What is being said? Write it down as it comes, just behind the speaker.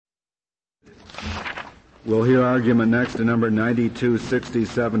We'll hear argument next to number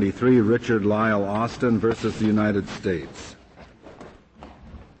 926073, Richard Lyle Austin versus the United States.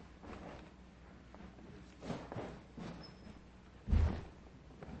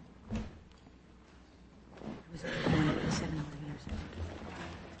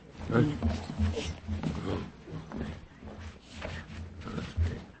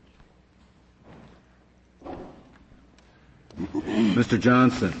 Mr.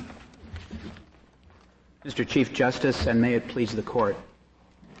 Johnson. Mr. Chief Justice, and may it please the Court.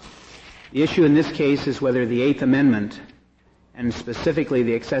 The issue in this case is whether the Eighth Amendment, and specifically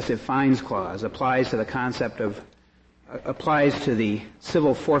the excessive fines clause, applies to the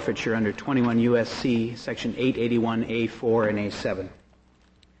civil forfeiture under 21 U.S.C. section 881A4 and A7.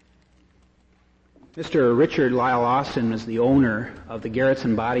 Mr. Richard Lyle Austin was the owner of the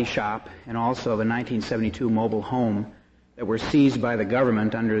Garrettson Body Shop and also of a 1972 mobile home that were seized by the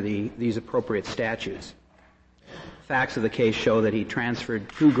government under these appropriate statutes. Facts of the case show that he transferred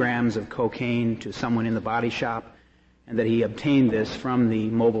 2 grams of cocaine to someone in the body shop and that he obtained this from the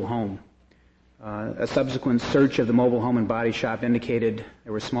mobile home. A subsequent search of the mobile home and body shop indicated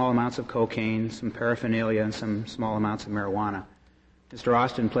there were small amounts of cocaine, some paraphernalia, and some small amounts of marijuana. Mr.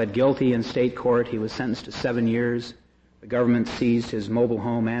 Austin pled guilty in state court. He was sentenced to 7 years. The government seized his mobile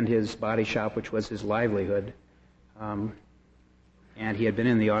home and his body shop, which was his livelihood. And he had been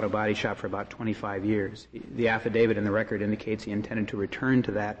in the auto body shop for about 25 years. The affidavit in the record indicates he intended to return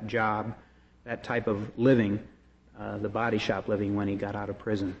to that job, that type of living, the body shop living, when he got out of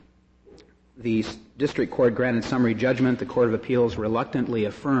prison. The district court granted summary judgment. The Court of Appeals reluctantly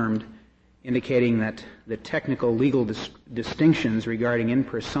affirmed, indicating that the technical legal distinctions regarding in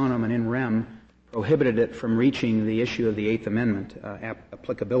personam and in rem prohibited it from reaching the issue of the Eighth Amendment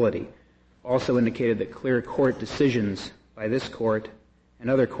applicability. Also indicated that clear court decisions by this court and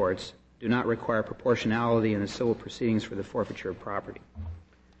other courts do not require proportionality in the civil proceedings for the forfeiture of property.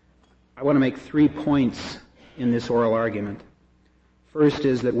 I want to make 3 points in this oral argument. First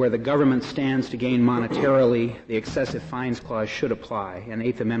is that where the government stands to gain monetarily, the excessive fines clause should apply, and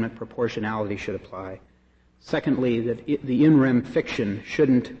Eighth Amendment proportionality should apply. Secondly, that the in rem fiction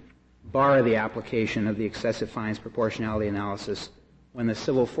shouldn't bar the application of the excessive fines proportionality analysis when the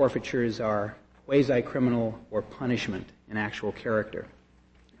civil forfeitures are quasi-criminal or punishment in actual character.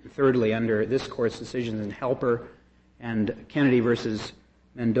 And thirdly, under this Court's decisions in Helper and Kennedy versus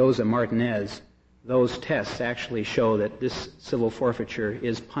Mendoza-Martinez, those tests actually show that this civil forfeiture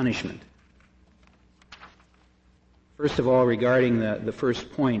is punishment. First of all, regarding the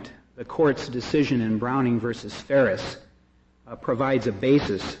first point, the Court's decision in Browning versus Ferris provides a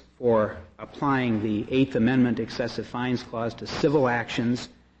basis for applying the Eighth Amendment excessive fines clause to civil actions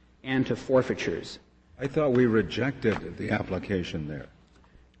and to forfeitures. I thought we rejected the application there.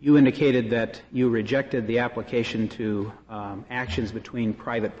 You indicated that you rejected the application to actions between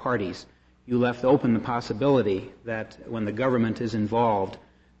private parties. You left open the possibility that when the government is involved,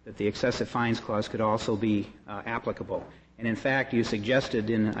 that the excessive fines clause could also be applicable. And in fact, you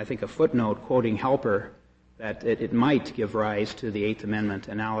suggested in, I think, a footnote quoting Helper that it might give rise to the Eighth Amendment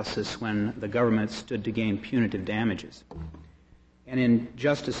analysis when the government stood to gain punitive damages. And in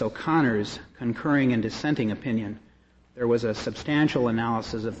Justice O'Connor's concurring and dissenting opinion, there was a substantial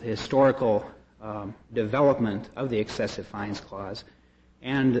analysis of the historical development of the excessive fines clause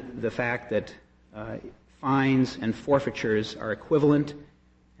and the fact that fines and forfeitures are equivalent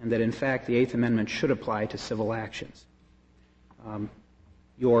and that, in fact, the Eighth Amendment should apply to civil actions.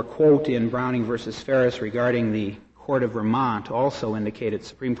 Your quote in Browning versus Ferris regarding the Court of Vermont also indicated,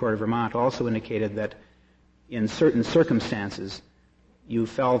 Supreme Court of Vermont also indicated that in certain circumstances you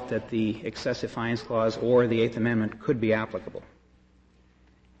felt that the excessive fines clause or the Eighth Amendment could be applicable.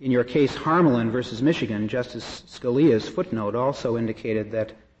 In your case, Harmelin versus Michigan, Justice Scalia's footnote also indicated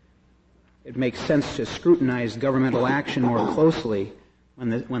that it makes sense to scrutinize governmental action more closely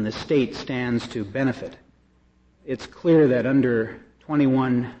when the state stands to benefit. It's clear that under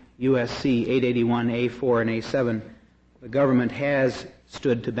 21 U.S.C. 881A4 and A7, the government has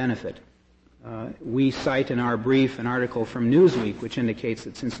stood to benefit. We cite in our brief an article from Newsweek which indicates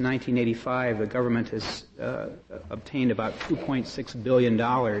that since 1985 the government has obtained about $2.6 billion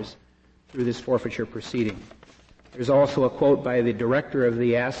through this forfeiture proceeding. There's also a quote by the director of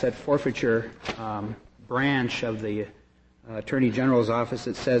the asset forfeiture branch of the Attorney General's office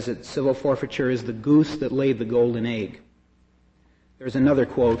that says that civil forfeiture is the goose that laid the golden egg. There's another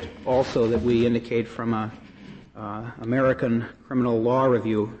quote also that we indicate from a American Criminal Law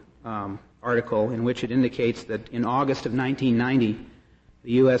Review article in which it indicates that in August of 1990,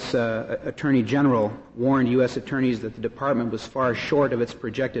 The U.S. Attorney General warned U.S. attorneys that the department was far short of its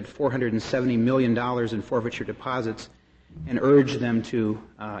projected $470 million in forfeiture deposits and urged them to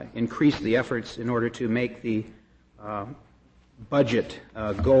increase the efforts in order to make the budget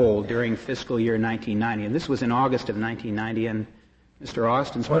goal during fiscal year 1990. And this was in August of 1990, and Mr.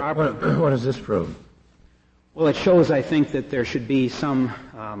 Austin's property... What does this prove? Well, it shows, I think, that there should be some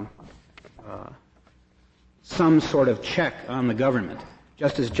sort of check on the government.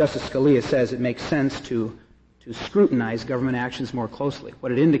 Just as Justice Scalia says, it makes sense to scrutinize government actions more closely.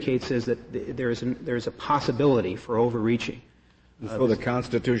 What it indicates is that there is a possibility for overreaching. So the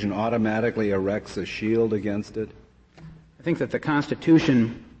Constitution automatically erects a shield against it? I think that the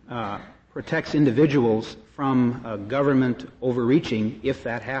Constitution protects individuals from government overreaching if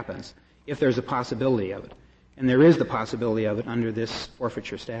that happens, if there's a possibility of it. And there is the possibility of it under this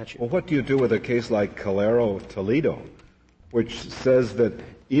forfeiture statute. Well, what do you do with a case like Calero-Toledo, which says that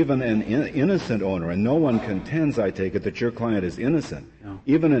even an innocent owner, and no one contends, I take it, that your client is innocent, no.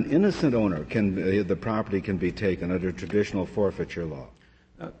 Even an innocent owner, the property can be taken under traditional forfeiture law?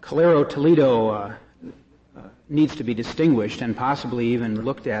 Calero-Toledo needs to be distinguished and possibly even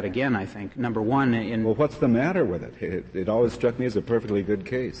looked at again, I think. Number one, Well, what's the matter with it? It always struck me as a perfectly good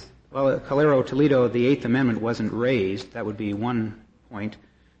case. Well, Calero-Toledo, the Eighth Amendment wasn't raised. That would be one point.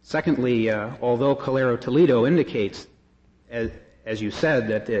 Secondly, although Calero-Toledo indicates, as you said,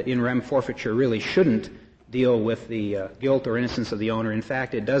 that in rem forfeiture really shouldn't deal with the guilt or innocence of the owner, in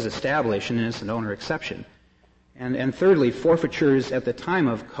fact, it does establish an innocent owner exception. And thirdly, forfeitures at the time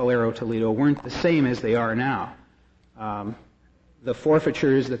of Calero-Toledo weren't the same as they are now. The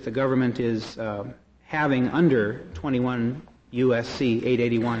forfeitures that the government is having under 21 U.S.C.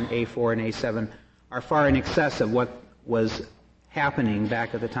 881, A4, and A7 are far in excess of what was happening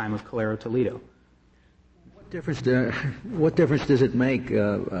back at the time of Calero-Toledo. What difference does it make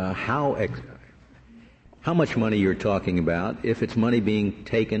how much money you're talking about if it's money being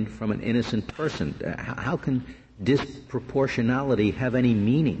taken from an innocent person? How can disproportionality have any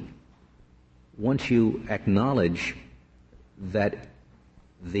meaning once you acknowledge that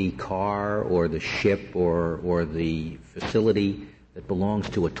the car or the ship or the facility that belongs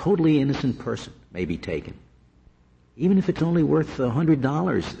to a totally innocent person may be taken? Even if it's only worth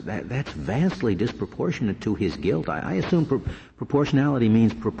 $100, that's vastly disproportionate to his guilt. I assume proportionality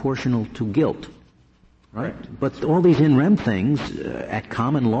means proportional to guilt, right? But all these in rem things at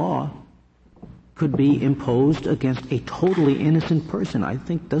common law could be imposed against a totally innocent person. I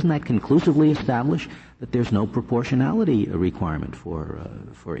think, doesn't that conclusively establish that there's no proportionality requirement for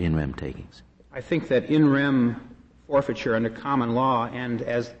in rem takings? I think that in rem forfeiture under common law, and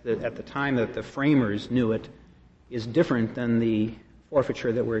at the time that the framers knew it, is different than the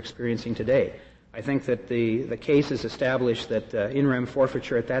forfeiture that we're experiencing today. I think that the case is established that in rem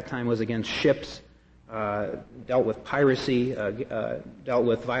forfeiture at that time was against ships, dealt with piracy, dealt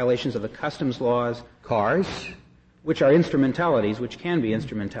with violations of the customs laws. Cars? Which are instrumentalities, which can be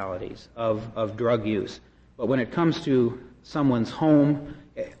instrumentalities of drug use. But when it comes to someone's home,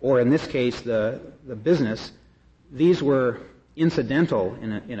 or in this case the business, these were incidental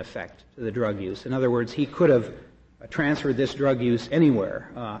in effect to the drug use. In other words, he could have transferred this drug use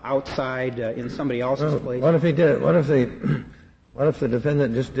anywhere, outside, in somebody else's place. What if he did? What if the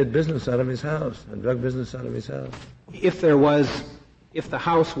defendant just did business out of his house, a drug business out of his house? If the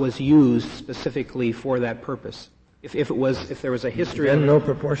house was used specifically for that purpose, if there was a history then no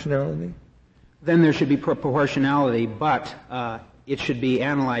proportionality? Then there should be proportionality, but it should be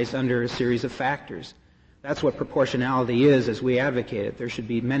analyzed under a series of factors. That's what proportionality is as we advocate it. There should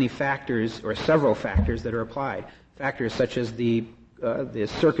be many factors or several factors that are applied. Factors such as the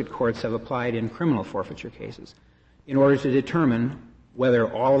circuit courts have applied in criminal forfeiture cases in order to determine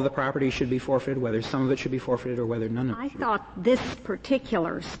whether all of the property should be forfeited, whether some of it should be forfeited, or whether none of it should be forfeited. I thought this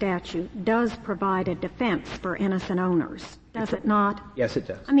particular statute does provide a defense for innocent owners, does it not? Yes, it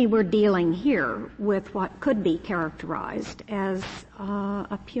does. I mean, we're dealing here with what could be characterized as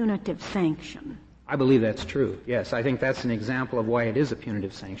a punitive sanction. I believe that's true, yes. I think that's an example of why it is a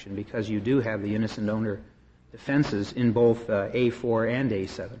punitive sanction, because you do have the innocent owner defenses in both A4 and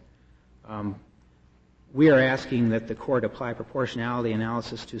A7. We are asking that the court apply proportionality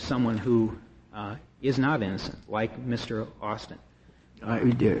analysis to someone who is not innocent, like Mr. Austin.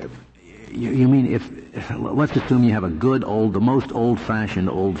 You mean if let's assume you have the most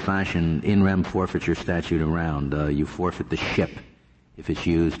old-fashioned in rem forfeiture statute around. You forfeit the ship if it's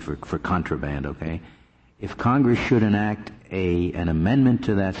used for contraband, okay? If Congress should enact an amendment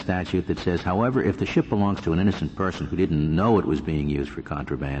to that statute that says, however, if the ship belongs to an innocent person who didn't know it was being used for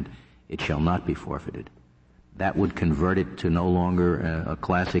contraband, it shall not be forfeited. that would convert it to no longer a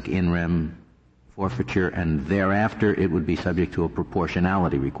classic in rem forfeiture, and thereafter it would be subject to a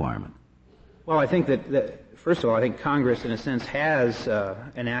proportionality requirement? Well, I think that first of all, I think Congress, in a sense, has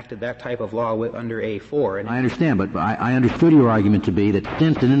enacted that type of law under A4. And I understand, but I understood your argument to be that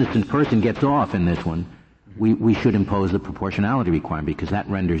since an innocent person gets off in this one, we should impose the proportionality requirement because that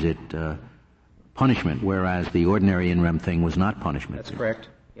renders it punishment, whereas the ordinary in rem thing was not punishment. That's correct.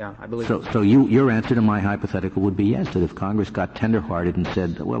 Yeah, I believe so your answer to my hypothetical would be yes, that if Congress got tender-hearted and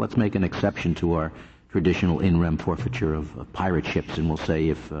said, well, let's make an exception to our traditional in rem forfeiture of pirate ships, and we'll say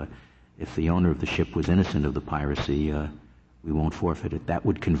if the owner of the ship was innocent of the piracy, we won't forfeit it. That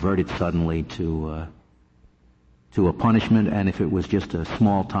would convert it suddenly to a punishment, and if it was just a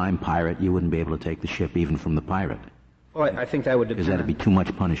small-time pirate, you wouldn't be able to take the ship even from the pirate. Well, I think that would depend. Because that would be too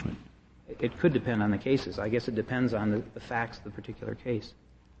much punishment. It could depend on the cases. I guess it depends on the facts of the particular case.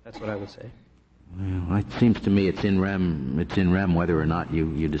 That's what I would say. Well, it seems to me it's in rem whether or not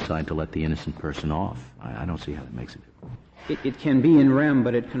you decide to let the innocent person off. I don't see how that makes a difference. It can be in rem,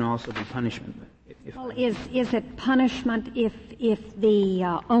 but it can also be punishment. Well, is it punishment if the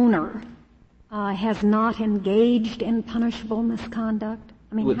owner has not engaged in punishable misconduct?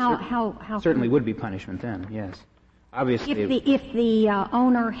 I mean, how certainly would be punishment then. Yes, obviously. If the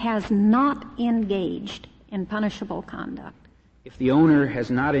owner has not engaged in punishable conduct. If the owner has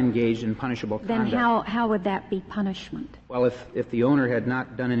not engaged in punishable conduct. Then how would that be punishment? Well, if the owner had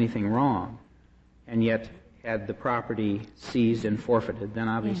not done anything wrong, and yet had the property seized and forfeited, then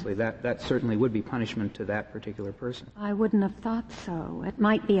obviously that certainly would be punishment to that particular person. I wouldn't have thought so. It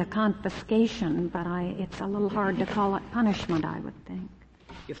might be a confiscation, but it's a little hard to call it punishment, I would think.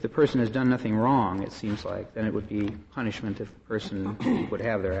 If the person has done nothing wrong, it seems like, then it would be punishment if the person would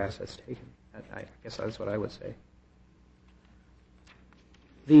have their assets taken. I guess that's what I would say.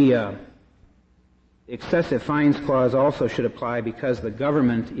 The excessive fines clause also should apply because the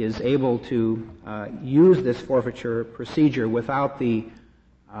government is able to use this forfeiture procedure without the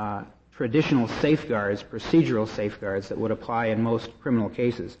traditional safeguards, procedural safeguards that would apply in most criminal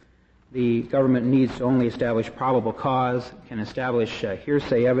cases. The government needs to only establish probable cause, can establish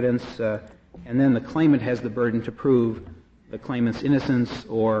hearsay evidence, and then the claimant has the burden to prove the claimant's innocence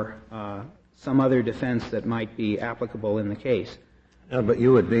or some other defense that might be applicable in the case. But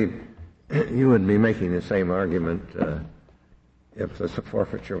you would be making the same argument if the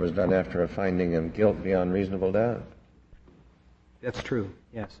forfeiture was done after a finding of guilt beyond reasonable doubt. That's true,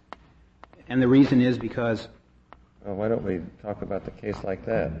 yes. And the reason is because... Well, why don't we talk about the case like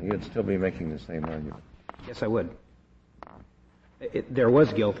that? You'd still be making the same argument. Yes, I would. There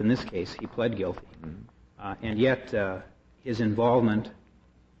was guilt in this case. He pled guilty. Mm-hmm. And yet his involvement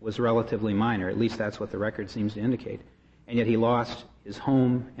was relatively minor. At least that's what the record seems to indicate. And yet he lost his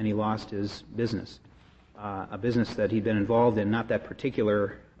home and he lost his business, a business that he'd been involved in, not that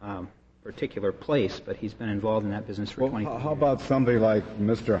particular place, but he's been involved in that business for 20 years. How about somebody like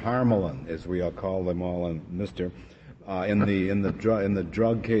Mr. Harmelin, as we all call them all, and Mr. In the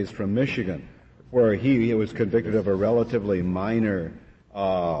drug case from Michigan, where he was convicted of a relatively minor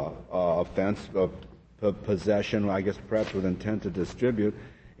offense of possession, I guess perhaps with intent to distribute,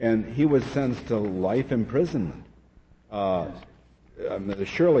 and he was sentenced to life imprisonment.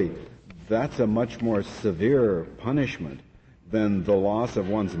 Surely that's a much more severe punishment than the loss of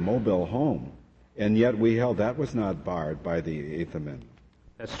one's mobile home. And yet we held that was not barred by the Eighth Amendment.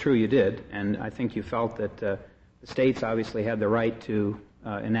 That's true, you did. And I think you felt that the states obviously had the right to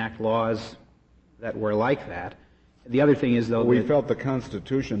enact laws that were like that. The other thing is, though... We felt the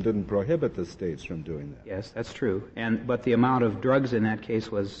Constitution didn't prohibit the states from doing that. Yes, that's true. But the amount of drugs in that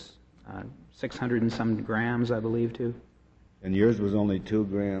case was 600 and some grams, I believe, too. And yours was only 2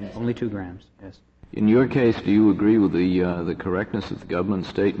 grams? Only 2 grams, yes. In your case, do you agree with the correctness of the government's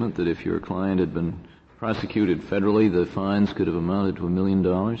statement that if your client had been prosecuted federally, the fines could have amounted to $1 million?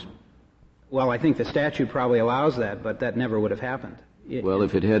 Well, I think the statute probably allows that, but that never would have happened. Well,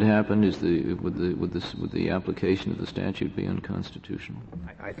 if it had happened, would the application of the statute be unconstitutional?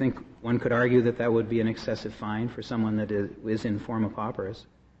 I think one could argue that would be an excessive fine for someone that is in forma pauperis.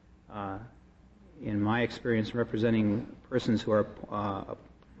 In my experience representing persons who are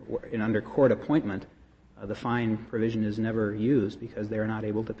under court appointment, the fine provision is never used because they are not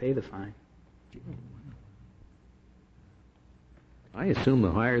able to pay the fine. I assume the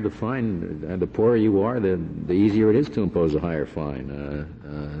higher the fine, the poorer you are, the easier it is to impose a higher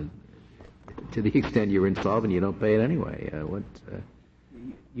fine. To the extent you're insolvent, you don't pay it anyway.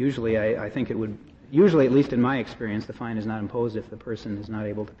 Usually, I think it would usually, at least in my experience, the fine is not imposed if the person is not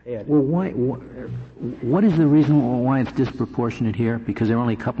able to pay it. Well, what is the reason why it's disproportionate here? Because there are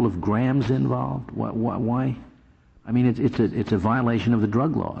only a couple of grams involved? Why? I mean, it's a violation of the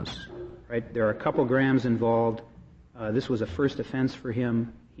drug laws. Right? There are a couple grams involved. This was a first offense for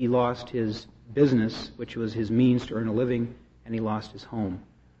him. He lost his business, which was his means to earn a living, and he lost his home.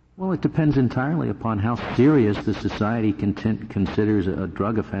 Well, it depends entirely upon how serious the society considers a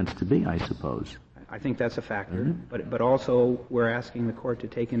drug offense to be, I suppose. I think that's a factor, but also we're asking the court to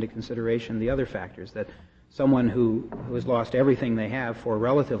take into consideration the other factors, that someone who has lost everything they have for a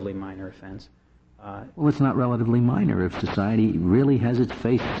relatively minor offense. Well, it's not relatively minor if society really has its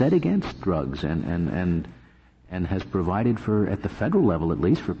face set against drugs and has provided for, at the federal level at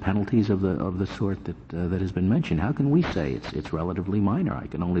least, for penalties of the sort that has been mentioned. How can we say it's relatively minor? I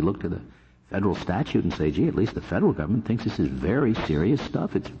can only look to the federal statute and say, gee, at least the federal government thinks this is very serious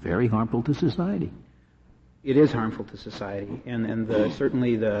stuff. It's very harmful to society. It is harmful to society, and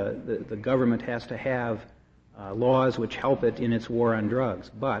certainly the government has to have laws which help it in its war on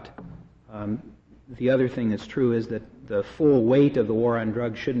drugs. But the other thing that's true is that the full weight of the war on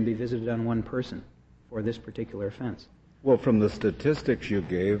drugs shouldn't be visited on one person for this particular offense. Well, from the statistics you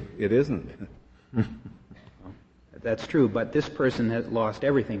gave, it isn't. That's true, but this person has lost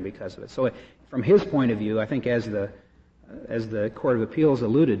everything because of it. So from his point of view, I think as the Court of Appeals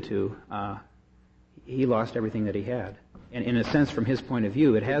alluded to, he lost everything that he had. And in a sense, from his point of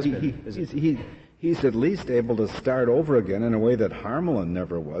view, it has been. He's at least able to start over again in a way that Harmelin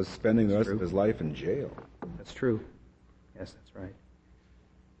never was, spending the rest of his life in jail. That's true. Yes, that's right.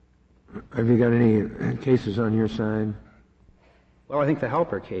 Have you got any cases on your side? Well, I think the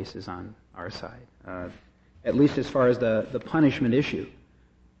Helper case is on our side, at least as far as the punishment issue.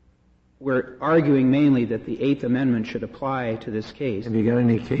 We're arguing mainly that the Eighth Amendment should apply to this case. Have you got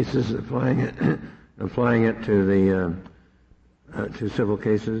any cases applying it to the to civil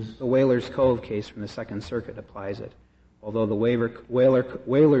cases? The Whalers Cove case from the Second Circuit applies it, although the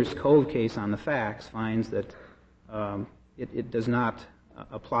Whalers Cove case on the facts finds that it does not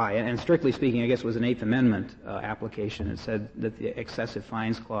apply. And strictly speaking, I guess it was an Eighth Amendment application. It said that the excessive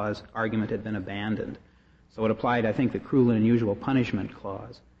fines clause argument had been abandoned. So it applied, I think, the cruel and unusual punishment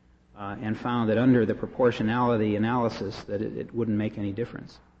clause, and found that under the proportionality analysis that it wouldn't make any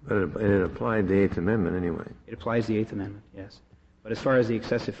difference. But it applied the Eighth Amendment anyway. It applies the Eighth Amendment, yes. But as far as the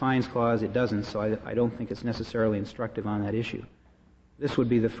excessive fines clause, it doesn't, so I don't think it's necessarily instructive on that issue. This would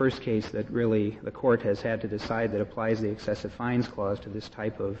be the first case that really the court has had to decide that applies the excessive fines clause to this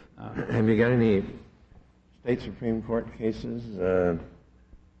type of... Have you got any state Supreme Court cases on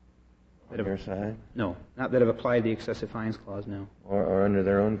your side? No, not that have applied the excessive fines clause, no. Or under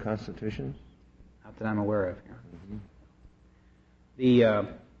their own constitutions? Not that I'm aware of.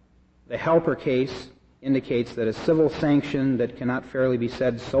 Mm-hmm. The Helper case indicates that a civil sanction that cannot fairly be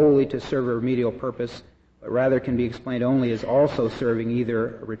said solely to serve a remedial purpose, but rather can be explained only as also serving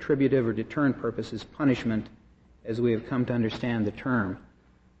either a retributive or deterrent purpose is punishment, as we have come to understand the term.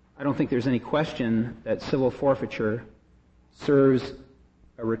 I don't think there's any question that civil forfeiture serves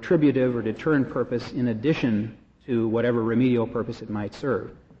a retributive or deterrent purpose in addition to whatever remedial purpose it might serve,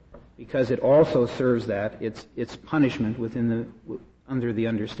 because it also serves that, it's punishment under the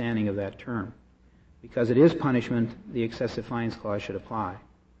understanding of that term. Because it is punishment, the excessive fines clause should apply.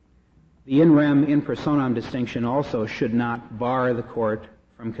 The in rem in personam distinction also should not bar the court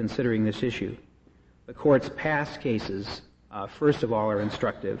from considering this issue. The court's past cases, first of all, are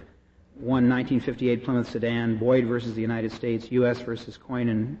instructive. One, 1958 Plymouth Sedan, Boyd versus the United States, U.S. versus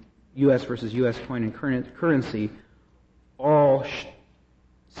U.S. coin and currency, all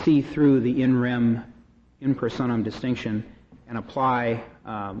see through the in rem in personam distinction and apply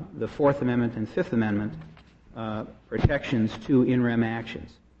the Fourth Amendment and Fifth Amendment protections to in rem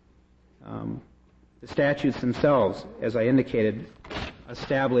actions. The statutes themselves, as I indicated,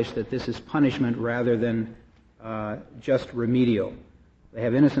 establish that this is punishment rather than just remedial. They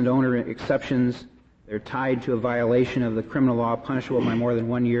have innocent owner exceptions. They're tied to a violation of the criminal law punishable by more than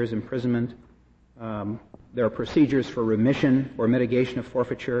 1 year's imprisonment. There are procedures for remission or mitigation of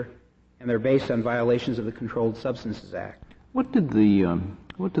forfeiture, and they're based on violations of the Controlled Substances Act. What did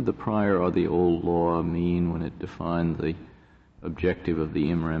the prior or the old law mean when it defined the objective of the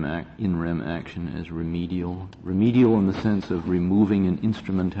in rem action as remedial? Remedial in the sense of removing an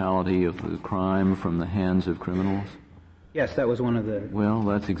instrumentality of the crime from the hands of criminals? Yes, that was one of the... Well,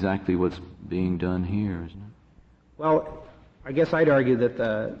 that's exactly what's being done here, isn't it? Well, I guess I'd argue that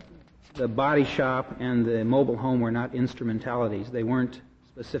the body shop and the mobile home were not instrumentalities. They weren't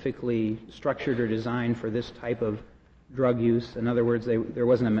specifically structured or designed for this type of drug use. In other words, there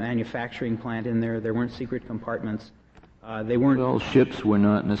wasn't a manufacturing plant in there. There weren't secret compartments. They weren't. Well, ships were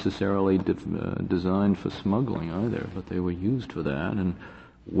not necessarily designed for smuggling either, but they were used for that. And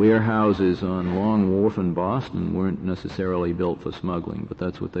warehouses on Long Wharf in Boston weren't necessarily built for smuggling, but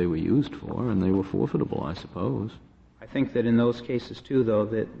that's what they were used for, and they were forfeitable, I suppose. I think that in those cases, too, though,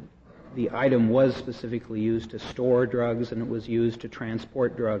 that the item was specifically used to store drugs and it was used to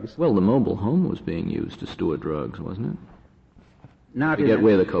transport drugs. Well, the mobile home was being used to store drugs, wasn't it? Not I forget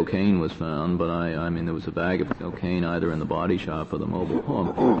where the cocaine was found, but I mean, there was a bag of cocaine either in the body shop or the mobile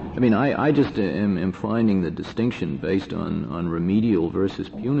home. I mean, I just am finding the distinction based on remedial versus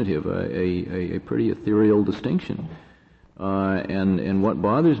punitive a pretty ethereal distinction. And what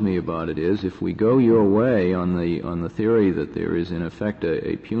bothers me about it is, if we go your way on the theory that there is in effect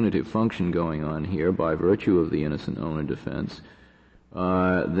a punitive function going on here by virtue of the innocent owner defense,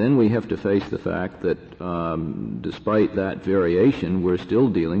 then we have to face the fact that despite that variation, we're still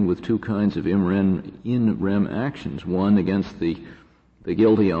dealing with two kinds of in rem actions: one against the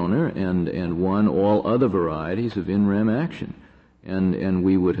guilty owner, and one all other varieties of in rem action. And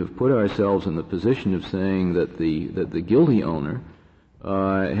we would have put ourselves in the position of saying that the guilty owner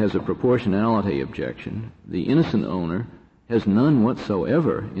has a proportionality objection. The innocent owner has none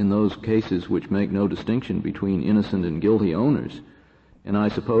whatsoever in those cases which make no distinction between innocent and guilty owners. And I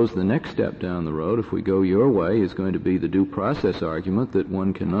suppose the next step down the road, if we go your way, is going to be the due process argument that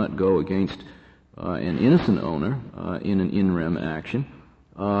one cannot go against an innocent owner in an in rem action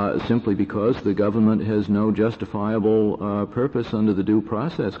simply because the government has no justifiable purpose under the due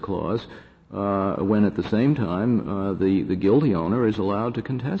process clause when at the same time the guilty owner is allowed to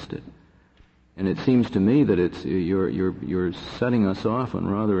contest it. And it seems to me that you're setting us off on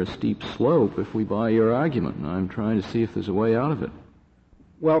rather a steep slope if we buy your argument, and I'm trying to see if there's a way out of it.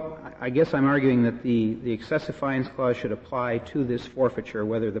 Well, I guess I'm arguing that the excessive fines clause should apply to this forfeiture,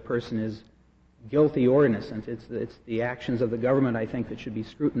 whether the person is guilty or innocent. It's the actions of the government, I think, that should be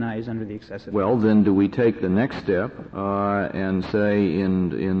scrutinized under the excessive. Well, then do we take the next step and say in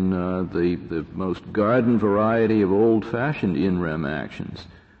the most garden variety of old-fashioned in rem actions,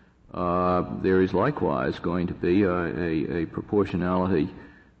 there is likewise going to be a proportionality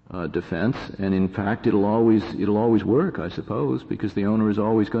defense, and in fact it'll always work, I suppose, because the owner is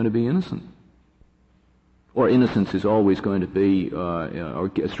always going to be innocent. Or innocence is always going to be, or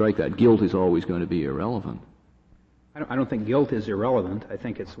strike that, guilt is always going to be irrelevant. I don't think guilt is irrelevant. I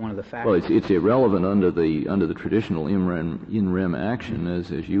think it's one of the factors. Well, it's irrelevant under the traditional in rem action, as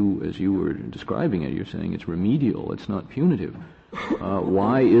you were describing it. You're saying it's remedial. It's not punitive.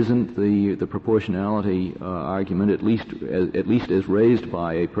 Why isn't the proportionality argument, at least as raised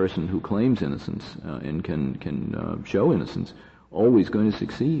by a person who claims innocence and can show innocence, always going to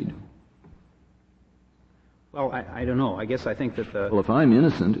succeed? Well, I don't know. I guess I think that Well, if I'm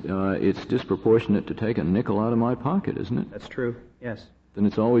innocent, it's disproportionate to take a nickel out of my pocket, isn't it? That's true, yes. Then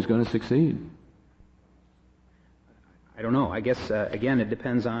it's always going to succeed. I don't know. I guess, again, it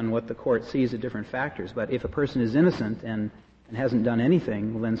depends on what the court sees at different factors. But if a person is innocent and hasn't done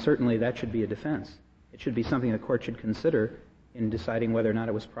anything, well, then certainly that should be a defense. It should be something the court should consider in deciding whether or not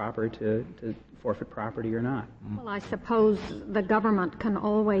it was proper to forfeit property or not. Well, I suppose the government can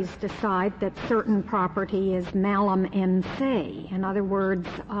always decide that certain property is malum in se. In other words,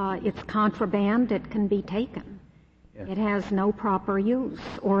 it's contraband, it can be taken. Yes. It has no proper use,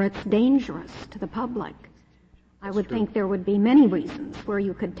 or it's dangerous to the public. I would think there would be many reasons where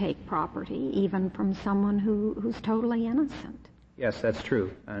you could take property, even from someone who's totally innocent. Yes, that's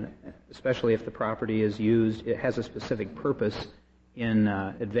true, especially if the property is used, it has a specific purpose in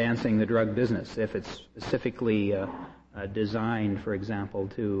advancing the drug business. If it's specifically designed, for example,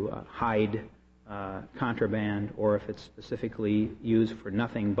 to hide contraband, or if it's specifically used for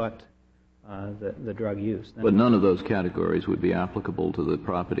nothing but the drug use. But none of those categories would be applicable to the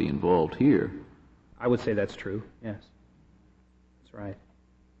property involved here. I would say that's true, yes. That's right.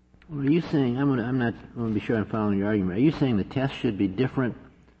 Well, are you saying, I want to be sure I'm following your argument, are you saying the test should be different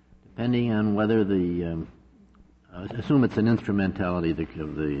depending on whether assume it's an instrumentality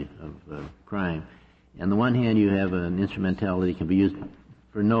of the crime. On the one hand, you have an instrumentality that can be used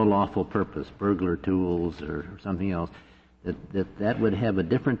for no lawful purpose, burglar tools or something else, that would have a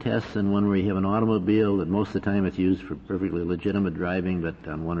different test than one where you have an automobile that most of the time it's used for perfectly legitimate driving, but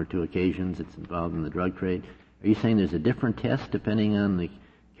on one or two occasions it's involved in the drug trade. Are you saying there's a different test depending on the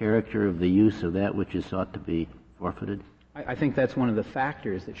character of the use of that which is sought to be forfeited? I think that's one of the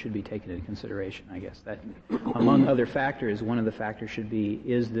factors that should be taken into consideration, I guess. That, among other factors, one of the factors should be,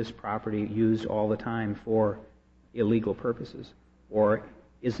 is this property used all the time for illegal purposes? Or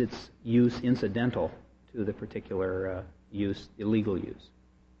is its use incidental to the particular use, illegal use.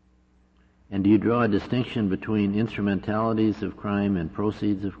 And do you draw a distinction between instrumentalities of crime and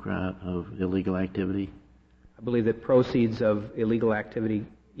proceeds of illegal activity? I believe that proceeds of illegal activity,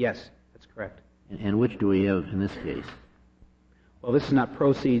 yes, that's correct. And which do we have in this case? Well, this is not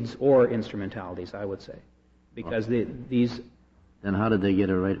proceeds or instrumentalities, I would say, because these... Then how did they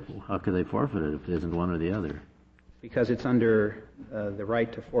get a right, how could they forfeit it if it isn't one or the other? Because it's under the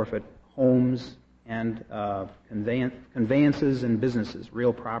right to forfeit homes and conveyances and businesses,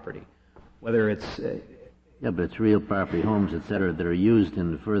 real property, whether it's... Yeah, but it's real property, homes, et cetera, that are used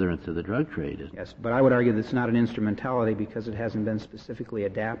in the furtherance of the drug trade. Yes, but I would argue that it's not an instrumentality because it hasn't been specifically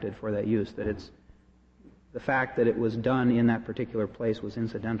adapted for that use, that it's the fact that it was done in that particular place was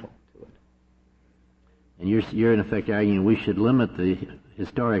incidental to it. And you're in effect arguing we should limit the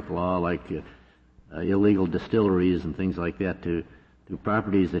historic law, like illegal distilleries and things like that, to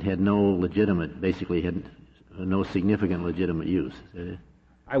properties that had no legitimate, basically had no significant legitimate use.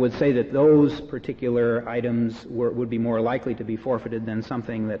 I would say that those particular items would be more likely to be forfeited than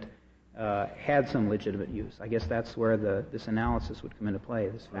something that had some legitimate use. I guess that's where this analysis would come into play.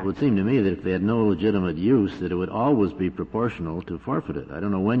 It would seem to me that if they had no legitimate use, that it would always be proportional to forfeit it. I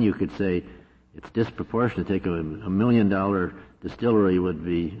don't know when you could say it's disproportionate. Take $1 million distillery would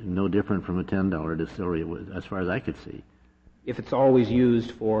be no different from a $10 distillery, as far as I could see. If it's always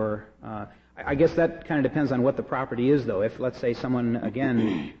used for... I guess that kind of depends on what the property is, though. If, let's say, someone,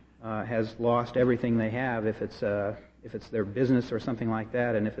 again, has lost everything they have, if it's their business or something like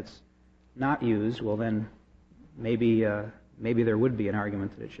that, and if it's not used, well, then maybe there would be an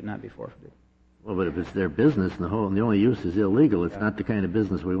argument that it should not be forfeited. Well, but if it's their business and the only use is illegal, it's not the kind of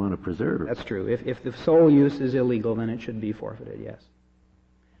business we want to preserve. That's true. If the sole use is illegal, then it should be forfeited, yes.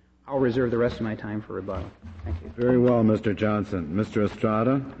 I'll reserve the rest of my time for rebuttal. Thank you. Very well, Mr. Johnson. Mr.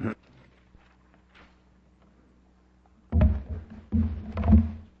 Estrada?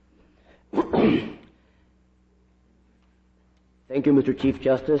 Thank you, Mr. Chief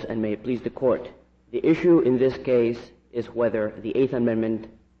Justice, and may it please the Court. The issue in this case is whether the Eighth Amendment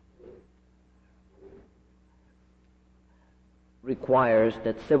requires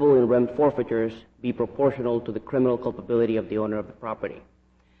that civil and rem forfeitures be proportional to the criminal culpability of the owner of the property.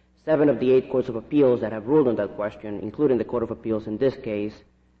 7 of the 8 courts of appeals that have ruled on that question, including the Court of Appeals in this case,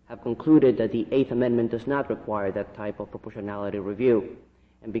 have concluded that the Eighth Amendment does not require that type of proportionality review.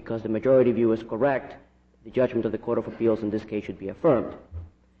 And because the majority view is correct, the judgment of the Court of Appeals in this case should be affirmed.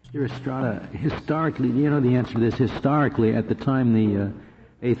 Mr. Estrada, historically, do you know the answer to this? Historically, at the time the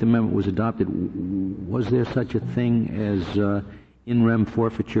Eighth Amendment was adopted, was there such a thing as in rem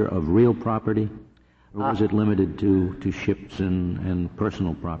forfeiture of real property? Or was it limited to ships and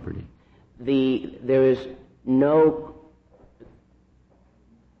personal property? There is no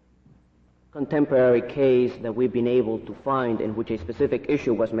contemporary case that we've been able to find in which a specific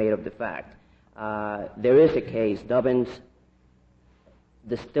issue was made of the fact. There is a case, Dobbins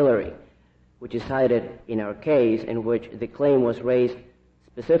Distillery, which is cited in our case, in which the claim was raised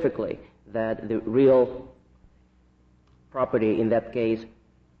specifically that the real property in that case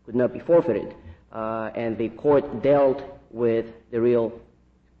could not be forfeited. And the court dealt with the real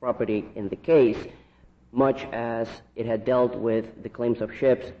property in the case, much as it had dealt with the claims of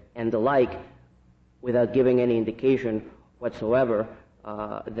ships and the like, without giving any indication whatsoever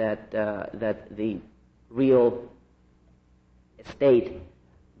that the real estate,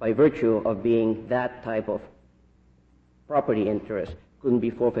 by virtue of being that type of property interest, couldn't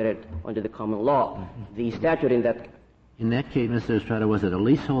be forfeited under the common law. Mm-hmm. The statute in that... In that case, Mr. Estrada, was it a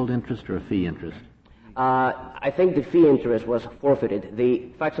leasehold interest or a fee interest? I think the fee interest was forfeited. The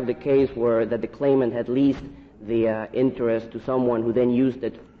facts of the case were that the claimant had leased the interest to someone who then used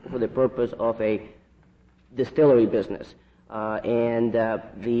it for the purpose of a distillery business. And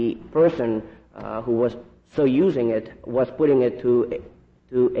the person who was so using it was putting it to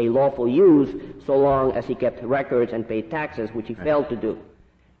a lawful use so long as he kept records and paid taxes, which he failed to do.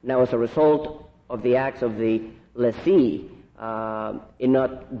 Now, as a result of the acts of the lessee in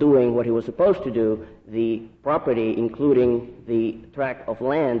not doing what he was supposed to do, the property, including the tract of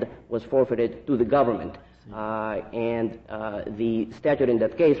land, was forfeited to the government. And the statute in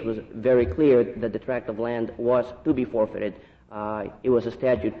that case was very clear that the tract of land was to be forfeited. It was a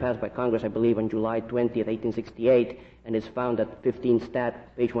statute passed by Congress, I believe, on July 20th, 1868, and is found at 15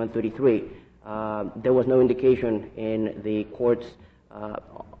 Stat, page 133. There was no indication in the courts,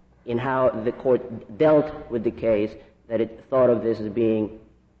 in how the court dealt with the case, that it thought of this as being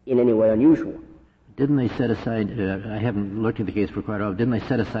in any way unusual. Didn't they set aside, I haven't looked at the case for quite a while, didn't they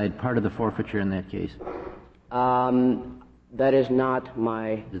set aside part of the forfeiture in that case? That is not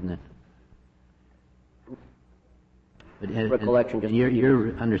my... Isn't it? recollection.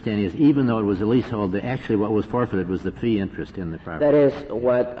 Your understanding is even though it was a leasehold, actually what was forfeited was the fee interest in the property. That is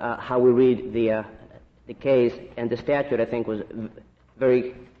what how we read the case, and the statute, I think, was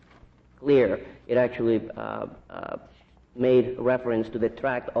very clear. It actually made reference to the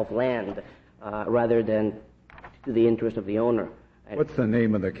tract of land rather than to the interest of the owner. What's the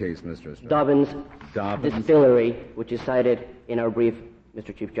name of the case, Mr. Estrada? Dobbins Distillery, which is cited in our brief,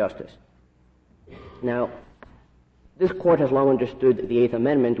 Mr. Chief Justice. Now, this court has long understood the Eighth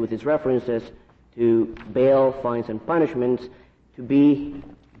Amendment with its references to bail, fines, and punishments to be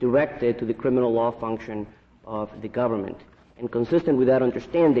directed to the criminal law function of the government. And consistent with that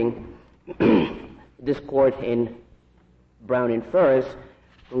understanding, this court in Brown and Ferris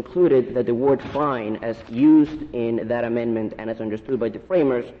concluded that the word fine, as used in that amendment and as understood by the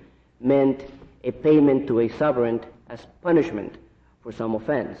framers, meant a payment to a sovereign as punishment for some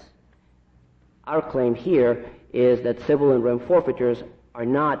offense. Our claim here is that civil and rem forfeitures are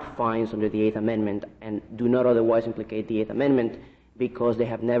not fines under the Eighth Amendment and do not otherwise implicate the Eighth Amendment because they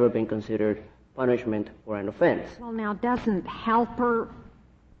have never been considered punishment for an offense. Well, now, doesn't Halper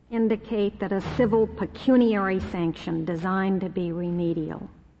indicate that a civil pecuniary sanction designed to be remedial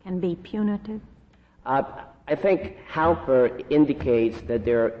can be punitive? I think Halper indicates that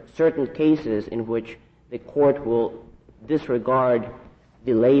there are certain cases in which the court will disregard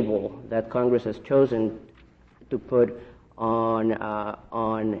the label that Congress has chosen to put on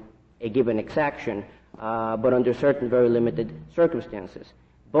a given exaction, but under certain very limited circumstances.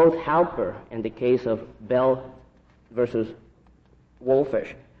 Both Halper and the case of Bell versus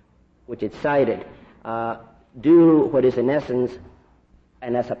Wolfish, which it cited, do what is in essence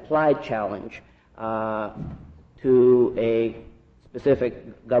an as-applied challenge to a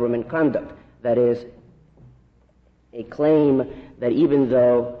specific government conduct. That is, a claim that even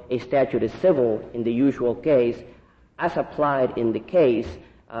though a statute is civil in the usual case, as applied in the case,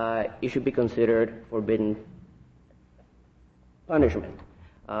 it should be considered forbidden punishment.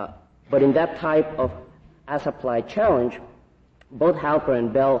 But in that type of as-applied challenge, both Halper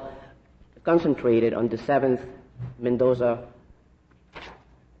and Bell concentrated on the seventh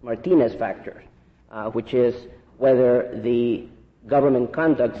Mendoza-Martinez factor, which is whether the government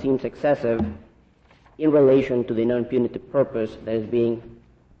conduct seems excessive in relation to the non-punitive purpose that is being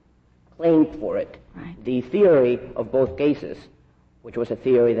claimed for it. Right. The theory of both cases, which was a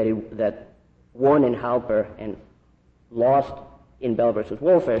theory that won in Halper and lost in Bell versus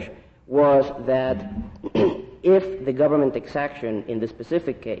Wolfish, was that if the government exaction in the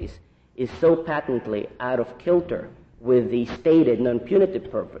specific case is so patently out of kilter with the stated non-punitive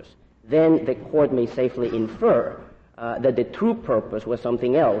purpose, then the court may safely infer that the true purpose was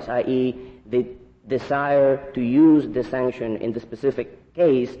something else, i.e., the desire to use the sanction in the specific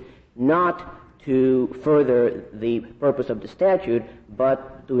case not to further the purpose of the statute,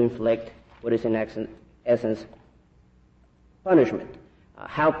 but to inflict what is in essence punishment.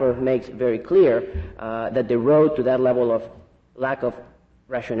 Halper makes very clear that the road to that level of lack of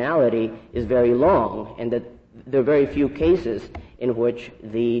rationality is very long, and that there are very few cases in which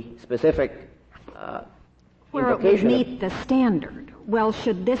the specific where it would meet the standard. Well,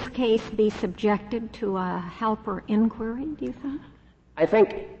 should this case be subjected to a Halper inquiry, do you think? I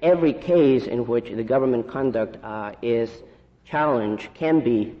think every case in which the government conduct is challenged can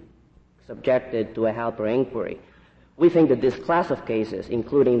be subjected to a Halper inquiry. We think that this class of cases,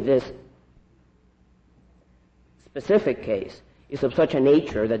 including this specific case, is of such a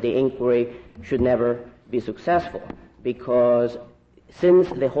nature that the inquiry should never be successful, because since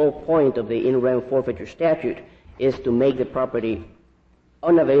the whole point of the in rem forfeiture statute is to make the property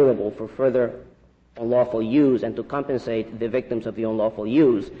unavailable for further unlawful use and to compensate the victims of the unlawful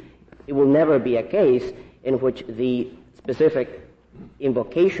use, it will never be a case in which the specific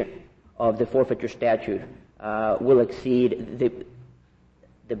invocation of the forfeiture statute will exceed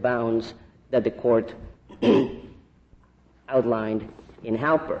the bounds that the court outlined in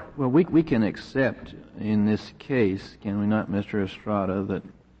Halper. Well, we can accept in this case, can we not, Mr. Estrada, that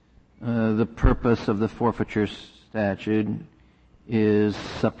the purpose of the forfeiture statute is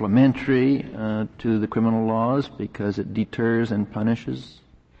supplementary to the criminal laws because it deters and punishes?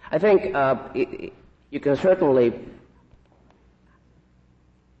 I think you can certainly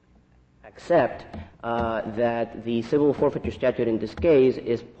accept that the civil forfeiture statute in this case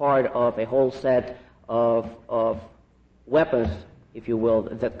is part of a whole set of weapons, if you will,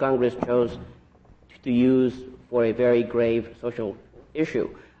 that Congress chose to use for a very grave social issue.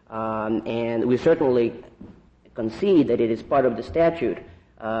 And we certainly concede that it is part of the statute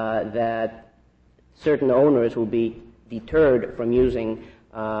that certain owners will be deterred from using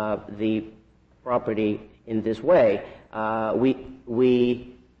the property in this way.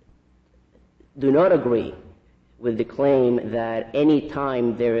 we do not agree with the claim that any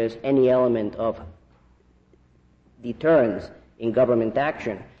time there is any element of deterrence in government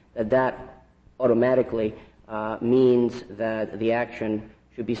action, that automatically means that the action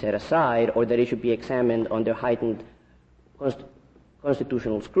should be set aside or that it should be examined under heightened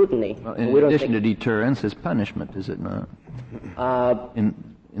constitutional scrutiny. Well, in addition to deterrence is punishment, is it not?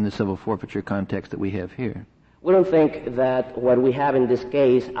 In the civil forfeiture context that we have here. We don't think that what we have in this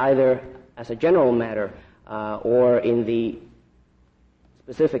case, either as a general matter or in the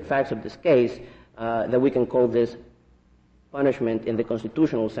specific facts of this case, that we can call this punishment in the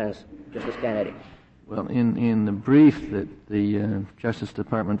constitutional sense, Justice Kennedy. Well, in the brief that the Justice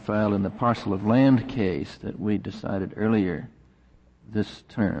Department filed in the parcel of land case that we decided earlier this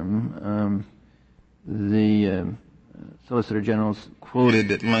term, the Solicitor General's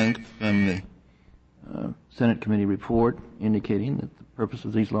quoted at length from the Senate committee report indicating that the purpose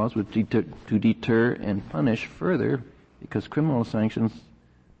of these laws was to deter and punish further because criminal sanctions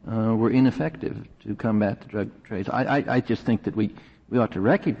were ineffective to combat the drug trade. I just think that we ought to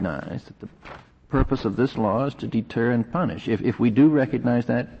recognize that the purpose of this law is to deter and punish. If we do recognize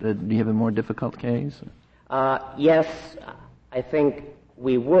that, do you have a more difficult case? Yes, I think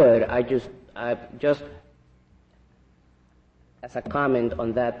we would. I just as a comment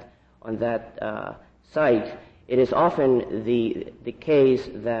on that site, it is often the case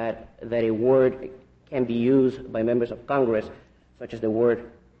that a word can be used by members of Congress, such as the word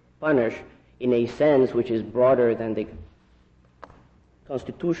punish, in a sense which is broader than the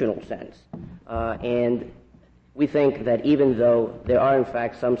constitutional sense. And we think that even though there are in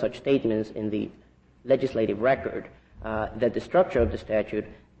fact some such statements in the legislative record, that the structure of the statute,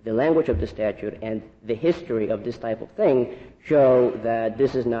 the language of the statute, and the history of this type of thing show that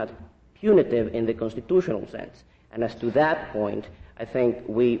this is not punitive in the constitutional sense. And as to that point, I think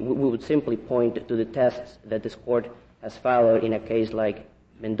we would simply point to the tests that this court has followed in a case like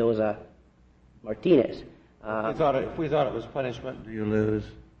Mendoza-Martinez. If we thought it was punishment, do you lose?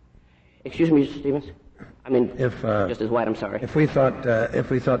 Excuse me, Mr. Stevens? I mean, Justice White, I'm sorry. If we thought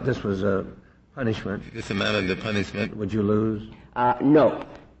this was a punishment, this amounted to punishment, would you lose? No.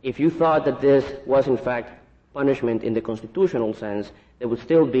 If you thought that this was in fact punishment in the constitutional sense, there would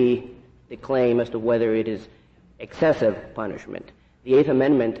still be the claim as to whether it is excessive punishment. The Eighth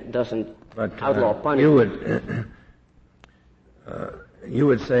Amendment doesn't outlaw punishment. You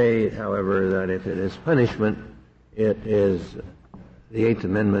would say, however, that if it is punishment, the Eighth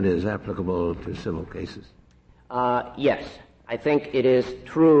Amendment is applicable to civil cases. Yes. I think it is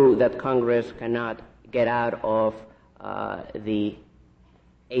true that Congress cannot get out of the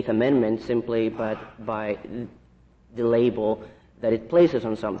Eighth Amendment simply by the label that it places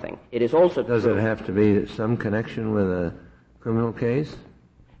on something. It is also Does true. it have to be some connection with a criminal case?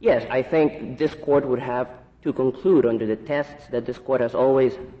 Yes, I think this court would have to conclude under the tests that this court has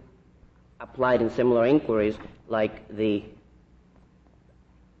always applied in similar inquiries, like the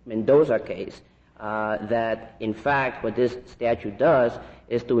Mendoza case, that in fact what this statute does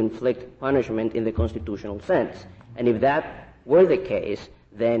is to inflict punishment in the constitutional sense. And if that were the case,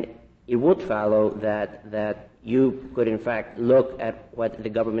 then it would follow that you could in fact look at what the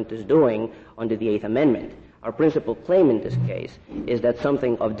government is doing under the Eighth Amendment. Our principal claim in this case is that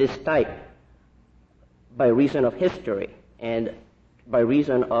something of this type, by reason of history and by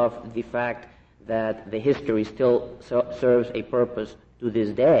reason of the fact that the history still serves a purpose to this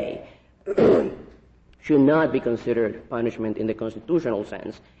day, should not be considered punishment in the constitutional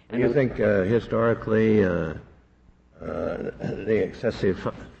sense. Do you think historically the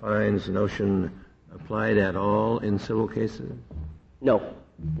excessive fines notion applied at all in civil cases? No,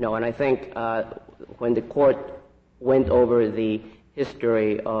 and I think when the court went over the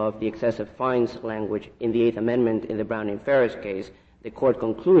history of the excessive fines language in the Eighth Amendment in the Brown and Ferris case, the court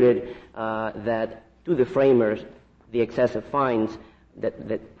concluded that to the framers, the excessive fines,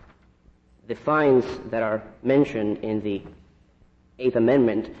 that the fines that are mentioned in the Eighth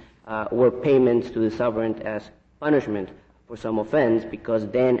Amendment were payments to the sovereign as punishment for some offense, because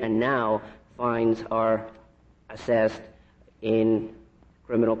then and now fines are assessed in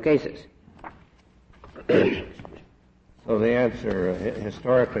criminal cases. So the answer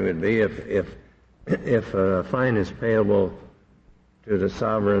historically would be if a fine is payable to the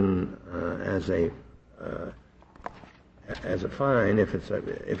sovereign as a fine, if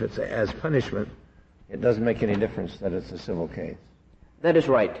it's as punishment, it doesn't make any difference that it's a civil case. That is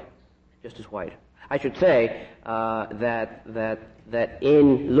right, Justice White. I should say that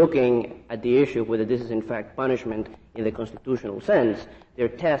in looking at the issue whether this is in fact punishment in the constitutional sense, there are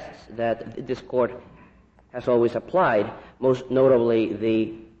tests that this court has always applied, most notably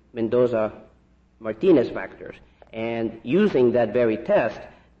the Mendoza-Martinez factors. And using that very test,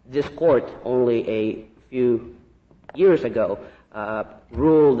 this court only a few years ago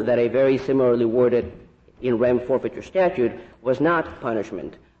ruled that a very similarly worded in rem forfeiture statute was not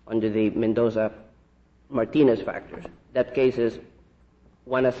punishment under the Mendoza-Martinez factors. That case is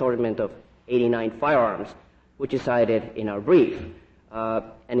one assortment of 89 firearms, which is cited in our brief.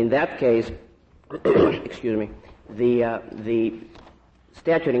 And in that case, excuse me, the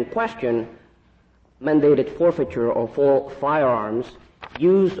statute in question mandated forfeiture of all firearms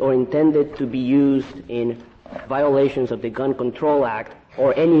used or intended to be used in violations of the Gun Control Act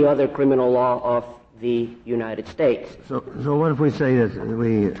or any other criminal law of the United States. So what if we say that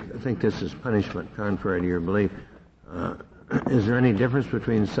we think this is punishment contrary to your belief? Is there any difference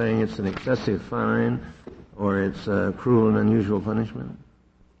between saying it's an excessive fine or it's a cruel and unusual punishment?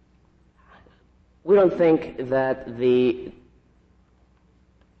 We don't think that the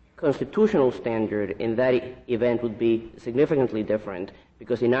constitutional standard in that event would be significantly different,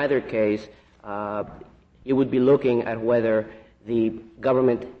 because in either case, you would be looking at whether the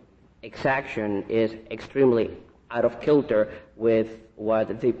government exaction is extremely out of kilter with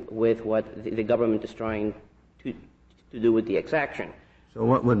what the government is trying to do with the exaction. So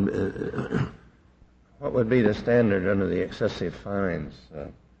what would be the standard under the excessive fines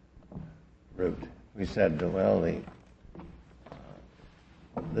route? We said, well,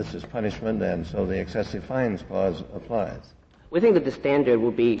 this is punishment, and so the excessive fines clause applies. We think that the standard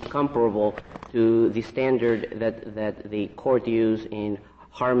would be comparable to the standard that the court used in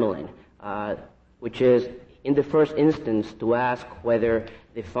Harmelin, which is, in the first instance, to ask whether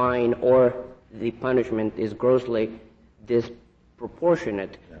the fine or the punishment is grossly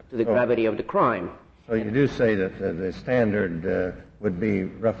disproportionate to the gravity of the crime. So you do say that the standard would be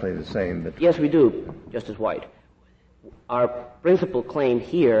roughly the same? But Yes, we do, Justice White. Our principal claim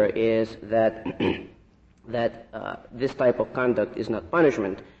here is that this type of conduct is not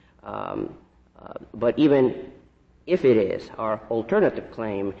punishment, but even if it is, our alternative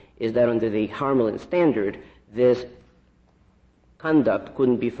claim is that under the Harmelin standard, this conduct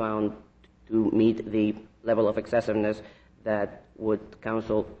couldn't be found to meet the level of excessiveness that would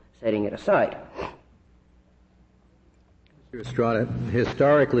counsel setting it aside. Mr. Estrada,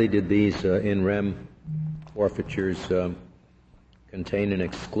 historically, did these in rem forfeitures contain an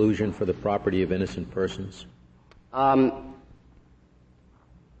exclusion for the property of innocent persons?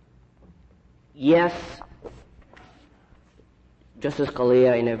 Yes, Justice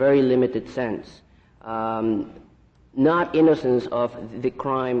Scalia, in a very limited sense. Not innocence of the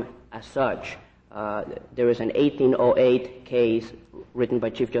crime as such. There is an 1808 case written by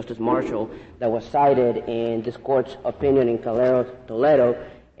Chief Justice Marshall that was cited in this court's opinion in Calero, Toledo,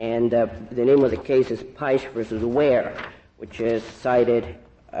 and the name of the case is Peisch versus Ware, which is cited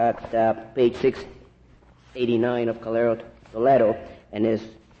at page 689 of Calero, Toledo, and is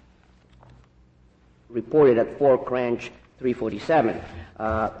reported at 4 Cranch 347.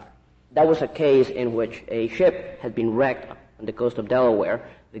 That was a case in which a ship had been wrecked on the coast of Delaware.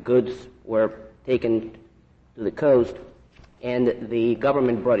 The goods were taken to the coast, and the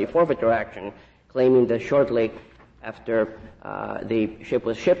government brought a forfeiture action claiming that shortly after the ship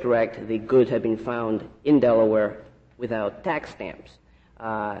was shipwrecked, the goods had been found in Delaware without tax stamps.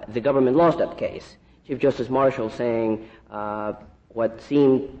 The government lost that case. Chief Justice Marshall saying what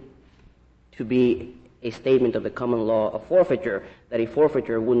seemed to be a statement of the common law of forfeiture, that a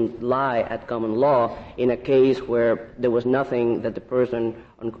forfeiture wouldn't lie at common law in a case where there was nothing that the person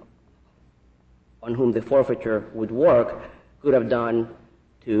on whom the forfeiture would work could have done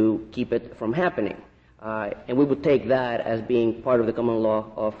to keep it from happening. And we would take that as being part of the common law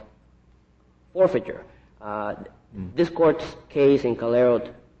of forfeiture. This court's case in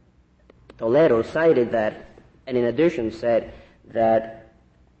Calero, Toledo cited that, and in addition said that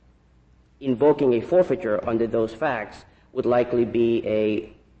invoking a forfeiture under those facts would likely be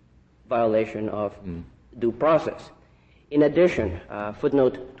a violation of due process. In addition,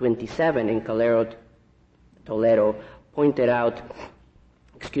 footnote 27 in Calero, Toledo pointed out,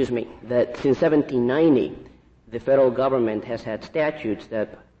 that since 1790, the federal government has had statutes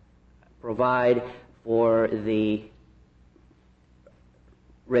that provide for the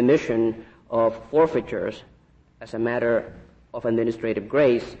remission of forfeitures as a matter of administrative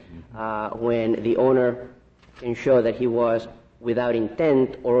grace when the owner can show that he was without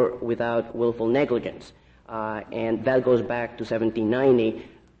intent or without willful negligence. And that goes back to 1790.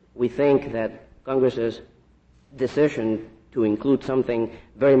 We think that Congress's decision to include something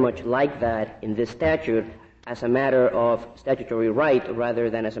very much like that in this statute as a matter of statutory right rather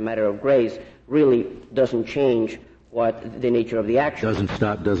than as a matter of grace really doesn't change what the nature of the action.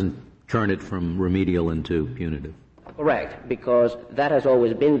 Doesn't turn it from remedial into punitive. Correct, because that has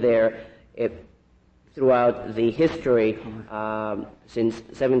always been there throughout the history. Since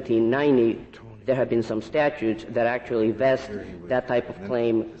 1790, there have been some statutes that actually vest that type of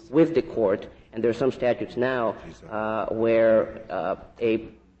claim with the court, and there are some statutes now where a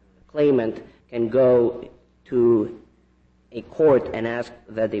claimant can go to a court and ask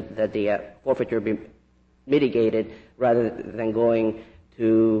that the forfeiture be mitigated rather than going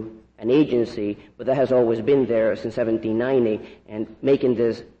to an agency, but that has always been there since 1790, and making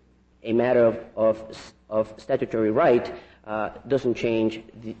this a matter of statutory right doesn't change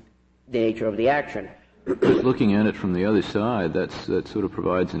the nature of the action. Looking at it from the other side, that sort of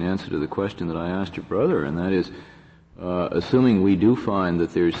provides an answer to the question that I asked your brother, and that is, assuming we do find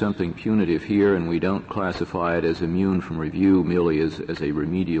that there's something punitive here and we don't classify it as immune from review merely as a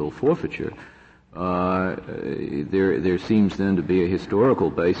remedial forfeiture, there seems then to be a historical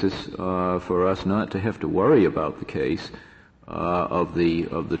basis for us not to have to worry about the case of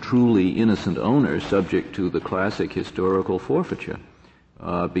the truly innocent owner subject to the classic historical forfeiture,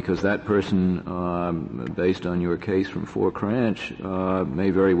 because that person, based on your case from Fort Cranch, may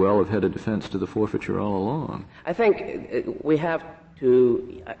very well have had a defense to the forfeiture all along. I think we have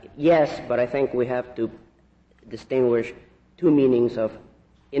to, yes, but I think we have to distinguish two meanings of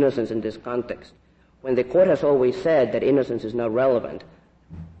innocence in this context. When the court has always said that innocence is not relevant,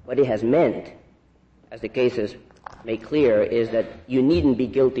 what it has meant, as the cases make clear, is that you needn't be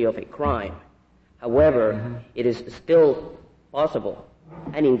guilty of a crime. However, it is still possible,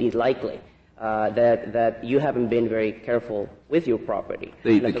 and indeed likely, that you haven't been very careful with your property.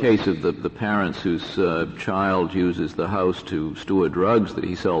 The case of the parents whose child uses the house to store drugs that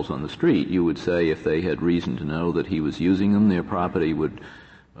he sells on the street, you would say if they had reason to know that he was using them, their property would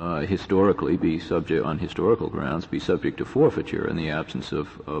historically be subject, on historical grounds, be subject to forfeiture in the absence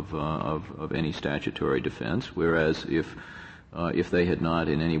of any statutory defense. Whereas if they had not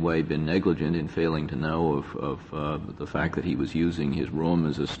in any way been negligent in failing to know of the fact that he was using his room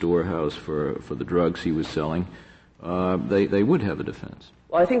as a storehouse for the drugs he was selling, they would have a defense.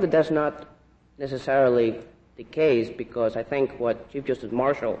 Well, I think that that's not necessarily the case, because I think what Chief Justice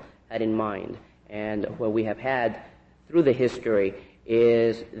Marshall had in mind, and what we have had through the history,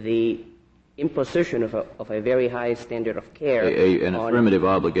 is the imposition of a very high standard of care. An affirmative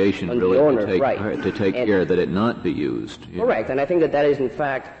obligation really owner, to take care that it not be used. Yeah. Correct, and I think that is in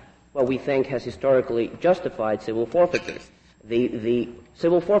fact what we think has historically justified civil forfeitures. The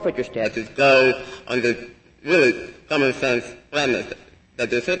civil forfeiture statutes go on the really common sense premise that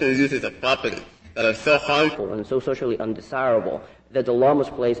there are certain uses of property that are so harmful and so socially undesirable that the law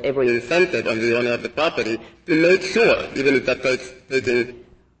must place every incentive on the owner of the property to make sure, even if that taking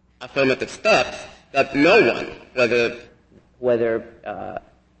affirmative steps, that no one, whether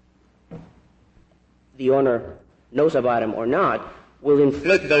the owner knows about him or not, will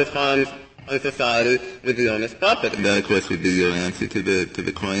inflict those harms on society with the owner's property. That, of course, would be your answer to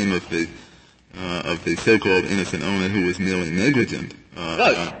the claim of the so-called innocent owner who was merely negligent.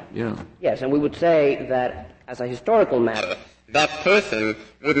 Right. Yes, and we would say that as a historical matter, that person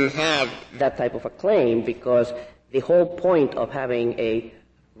wouldn't have that type of a claim, because the whole point of having a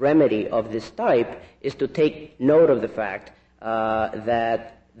remedy of this type is to take note of the fact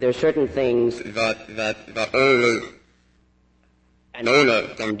that there are certain things that only an owner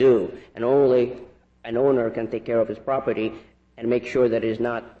can do, and only an owner can take care of his property and make sure that it is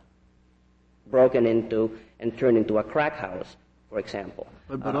not broken into and turned into a crack house, for example.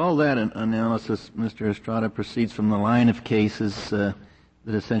 But all that analysis, Mr. Estrada, proceeds from the line of cases that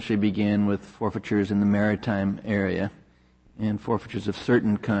essentially began with forfeitures in the maritime area and forfeitures of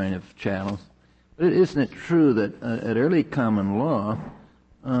certain kind of chattels. But isn't it true that at early common law,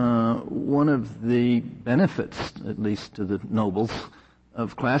 one of the benefits, at least to the nobles,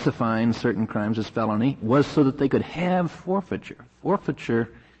 of classifying certain crimes as felony was so that they could have forfeiture. Forfeiture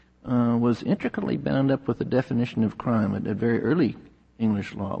was intricately bound up with the definition of crime at very early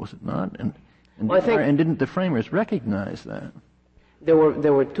English law, was it not? And didn't the framers recognize that? There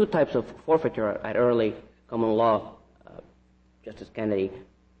were two types of forfeiture at early common law, Justice Kennedy.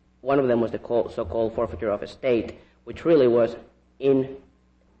 One of them was the so-called forfeiture of estate, which really was in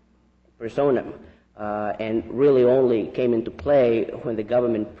personam, and really only came into play when the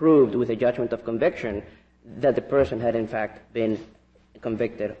government proved with a judgment of conviction that the person had in fact been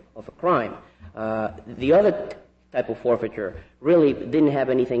convicted of a crime. The other type of forfeiture really didn't have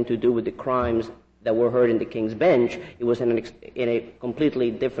anything to do with the crimes that were heard in the King's Bench. It was in a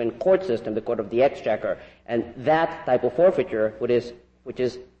completely different court system, the Court of the Exchequer, and that type of forfeiture, which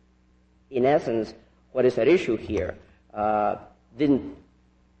is in essence, what is at issue here didn't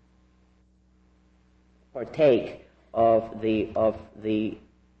partake of the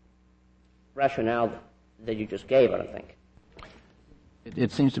rationale that you just gave, I don't think.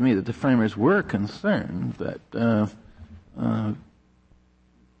 It seems to me that the framers were concerned that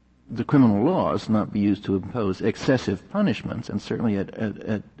the criminal laws not be used to impose excessive punishments, and certainly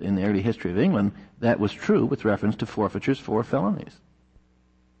in the early history of England, that was true with reference to forfeitures for felonies.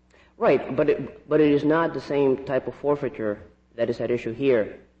 Right, but it is not the same type of forfeiture that is at issue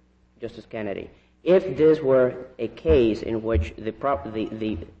here, Justice Kennedy. If this were a case in which the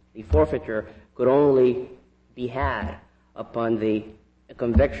forfeiture could only be had upon the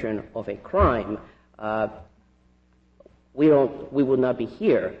conviction of a crime, we would not be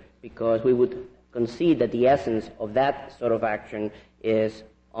here, because we would concede that the essence of that sort of action is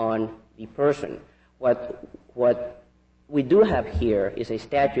on the person. What we do have here is a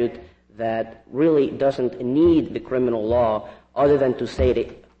statute that really doesn't need the criminal law other than to set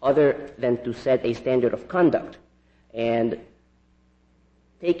a standard of conduct. And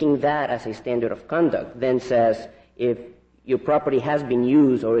taking that as a standard of conduct then says if your property has been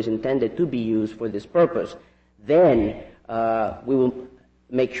used or is intended to be used for this purpose, then we will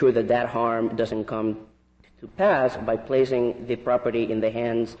make sure that that harm doesn't come to pass by placing the property in the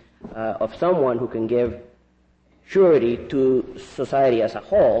hands of someone who can give surety to society as a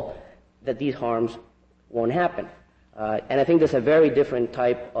whole that these harms won't happen. And I think there's a very different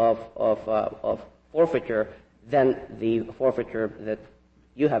type of forfeiture than the forfeiture that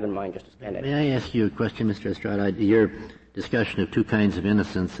you have in mind, Justice Kennedy. May I ask you a question, Mr. Estrada? Your discussion of two kinds of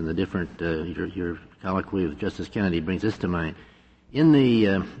innocence and the different, your colloquy with Justice Kennedy brings this to mind. In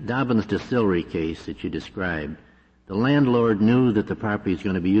the Dobbins distillery case that you described, the landlord knew that the property was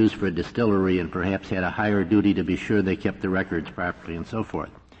going to be used for a distillery and perhaps had a higher duty to be sure they kept the records properly and so forth.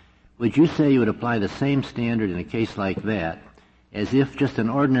 Would you say you would apply the same standard in a case like that as if just an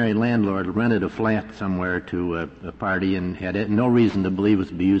ordinary landlord rented a flat somewhere to a party and had no reason to believe it was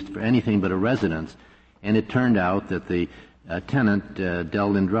to be used for anything but a residence, and it turned out that the tenant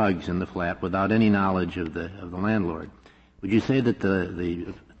dealt in drugs in the flat without any knowledge of the landlord? Would you say that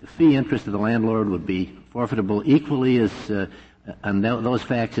the fee interest of the landlord would be forfeitable equally as on those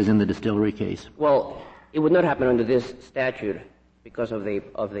facts as in the distillery case? Well, it would not happen under this statute because of the.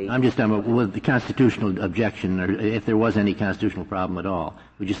 I'm just talking about the constitutional objection, or if there was any constitutional problem at all.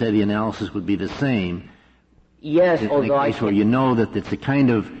 Would you say the analysis would be the same? Yes, although in a case where you know that it's a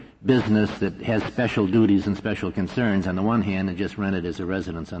kind of business that has special duties and special concerns on the one hand and just rented as a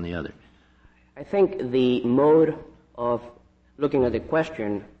residence on the other. I think the mode of looking at the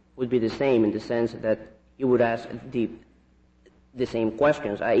question would be the same in the sense that you would ask the same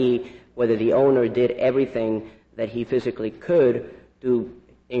questions, i.e. whether the owner did everything that he physically could to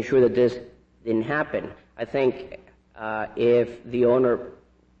ensure that this didn't happen. I think if the owner,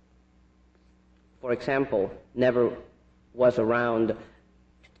 for example, never was around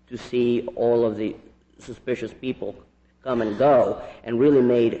to see all of the suspicious people come and go and really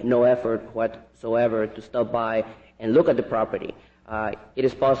made no effort whatsoever to stop by and look at the property, it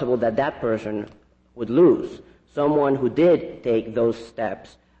is possible that that person would lose. Someone who did take those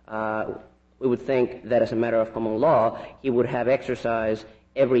steps, we would think that as a matter of common law, he would have exercised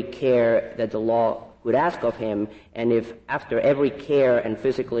every care that the law would ask of him, and if after every care and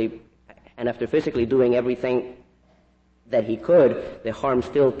after physically doing everything that he could, the harm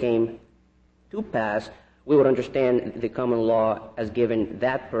still came to pass, we would understand the common law as giving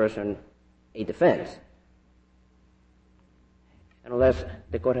that person a defense. And unless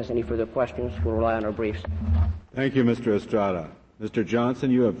the court has any further questions, we'll rely on our briefs. Thank you, Mr. Estrada. Mr.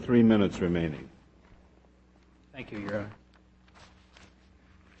 Johnson, you have 3 minutes remaining. Thank you, Your Honor.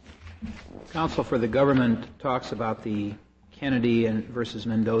 Counsel for the government talks about the Kennedy versus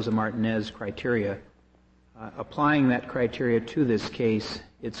Mendoza-Martinez criteria. Applying that criteria to this case,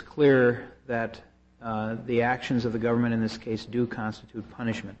 it's clear that the actions of the government in this case do constitute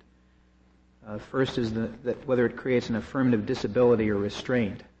punishment. First is that whether it creates an affirmative disability or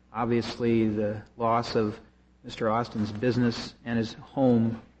restraint. Obviously, the loss of Mr. Austin's business and his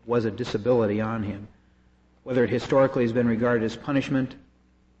home was a disability on him. Whether it historically has been regarded as punishment,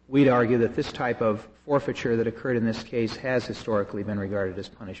 we'd argue that this type of forfeiture that occurred in this case has historically been regarded as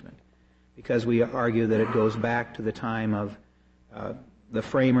punishment, because we argue that it goes back to the time of the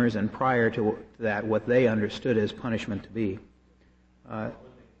framers and prior to that what they understood as punishment to be. The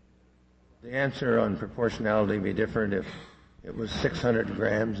answer on proportionality would be different if it was 600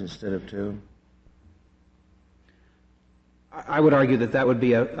 grams instead of 2? I would argue that would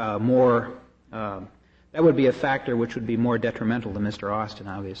be that would be a factor which would be more detrimental to Mr. Austin,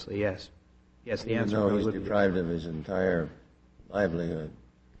 obviously, yes. Yes, the even answer though he's would be deprived of his entire livelihood.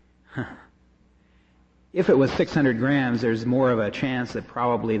 If it was 600 grams, there's more of a chance that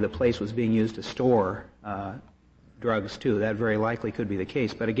probably the place was being used to store drugs too. That very likely could be the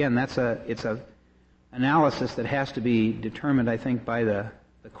case. But again, it's a analysis that has to be determined, I think, by the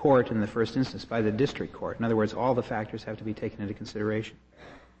court in the first instance, by the district court. In other words, all the factors have to be taken into consideration.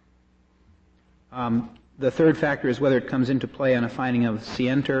 The third factor is whether it comes into play on a finding of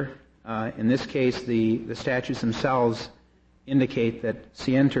scienter. In this case, the statutes themselves indicate that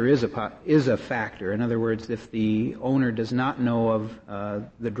scienter is a factor. In other words, if the owner does not know of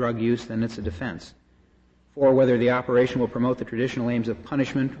the drug use, then it's a defense. 4, whether the operation will promote the traditional aims of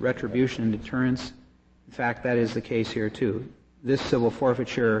punishment, retribution, and deterrence. In fact, that is the case here too. This civil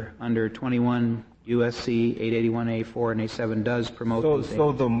forfeiture under 21 U.S.C. 881A4 and A7 does promote those aims.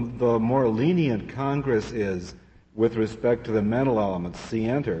 So the more lenient Congress is with respect to the mental elements,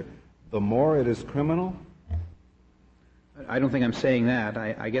 scienter, the more it is criminal? I don't think I'm saying that.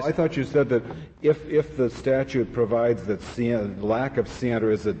 I guess I thought you said that if the statute provides that lack of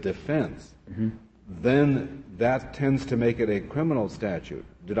scienter is a defense, then that tends to make it a criminal statute.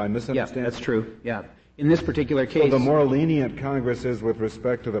 Did I misunderstand? Yeah, that's true. Yeah. In this particular case... So the more lenient Congress is with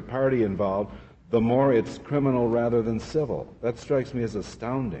respect to the party involved, the more it's criminal rather than civil. That strikes me as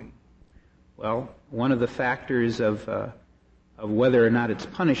astounding. Well, one of the factors of whether or not it's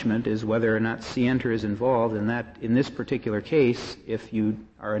punishment is whether or not scienter is involved, and that in this particular case, if you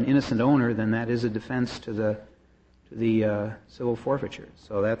are an innocent owner, then that is a defense to the civil forfeiture.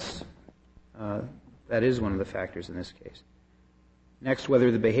 So that is one of the factors in this case. Next, whether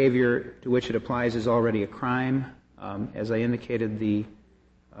the behavior to which it applies is already a crime. As I indicated, the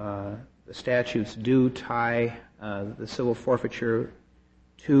statutes do tie the civil forfeiture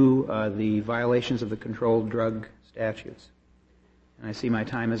to the violations of the controlled drug statutes. And I see my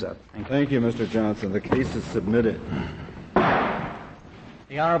time is up. Thank you, Mr. Johnson. The case is submitted.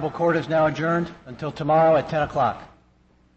 The Honorable Court is now adjourned until tomorrow at 10 o'clock.